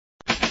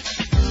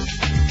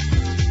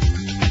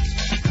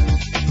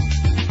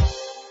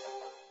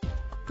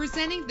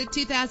Presenting the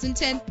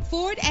 2010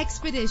 Ford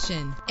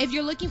Expedition. If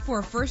you're looking for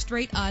a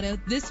first-rate auto,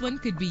 this one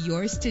could be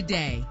yours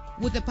today.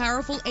 With a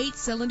powerful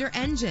 8-cylinder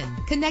engine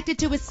connected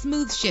to a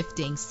smooth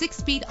shifting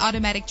 6-speed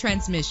automatic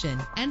transmission.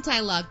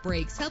 Anti-lock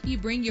brakes help you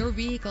bring your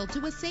vehicle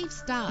to a safe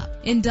stop.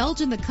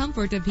 Indulge in the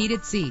comfort of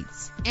heated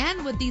seats.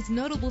 And with these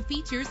notable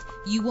features,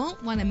 you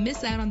won't want to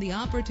miss out on the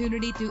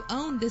opportunity to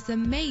own this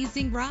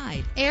amazing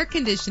ride. Air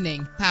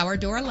conditioning, power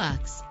door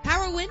locks,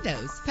 power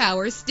windows,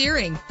 power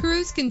steering,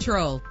 cruise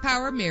control,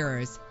 power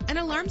mirrors, an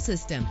alarm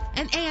system,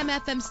 an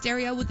AM/FM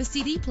stereo with a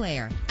CD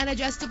player, an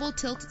adjustable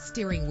tilt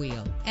steering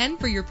wheel. And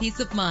for your peace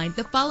of mind,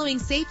 the following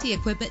safety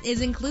equipment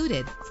is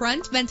included: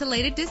 front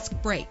ventilated disc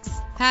brakes,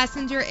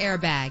 passenger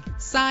airbag,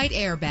 side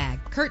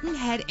airbag, curtain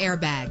head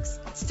airbags,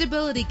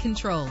 stability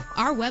control.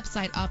 Our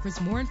website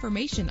offers more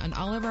information on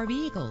all of our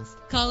vehicles.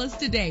 Call us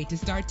today to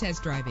start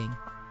test driving.